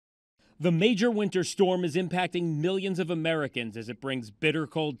The major winter storm is impacting millions of Americans as it brings bitter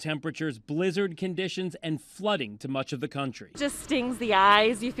cold temperatures, blizzard conditions, and flooding to much of the country. Just stings the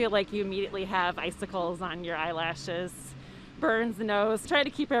eyes. You feel like you immediately have icicles on your eyelashes. Burns the nose. Try to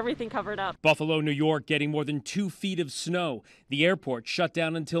keep everything covered up. Buffalo, New York getting more than 2 feet of snow. The airport shut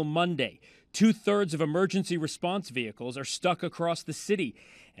down until Monday. 2/3 of emergency response vehicles are stuck across the city,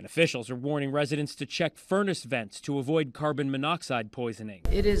 and officials are warning residents to check furnace vents to avoid carbon monoxide poisoning.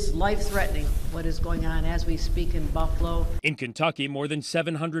 It is life-threatening what is going on as we speak in Buffalo. In Kentucky, more than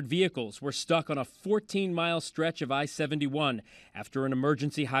 700 vehicles were stuck on a 14-mile stretch of I-71 after an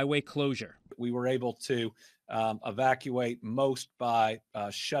emergency highway closure. We were able to evacuate most by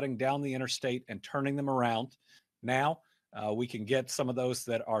shutting down the interstate and turning them around. Now, we can get some of those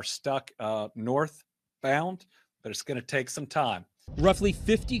that are stuck northbound, but it's going to take some time. Roughly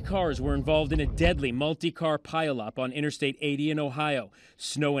 50 cars were involved in a deadly multi-car pileup on Interstate 80 in Ohio.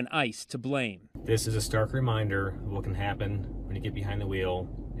 Snow and ice to blame. This is a stark reminder of what can happen when you get behind the wheel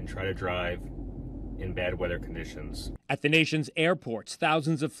and try to drive in bad weather conditions. At the nation's airports,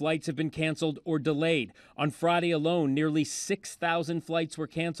 thousands of flights have been canceled or delayed. On Friday alone, nearly 6,000 flights were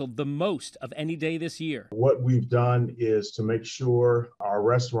canceled, the most of any day this year. What we've done is to make sure our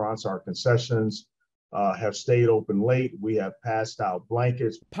restaurants, our concessions, have stayed open late. We have passed out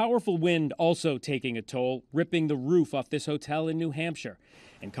blankets. Powerful wind also taking a toll, ripping the roof off this hotel in New Hampshire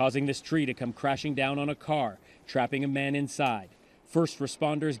and causing this tree to come crashing down on a car, trapping a man inside. First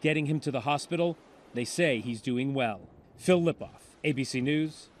responders getting him to the hospital. They say he's doing well. Phil Lipoff, ABC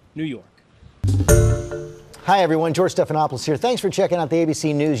News, New York. Hi everyone, George Stephanopoulos here. Thanks for checking out the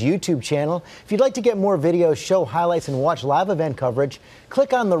ABC News YouTube channel. If you'd like to get more videos, show highlights, and watch live event coverage,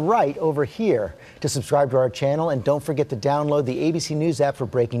 click on the right over here to subscribe to our channel, and don't forget to download the ABC News app for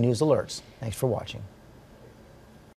breaking news alerts. Thanks for watching.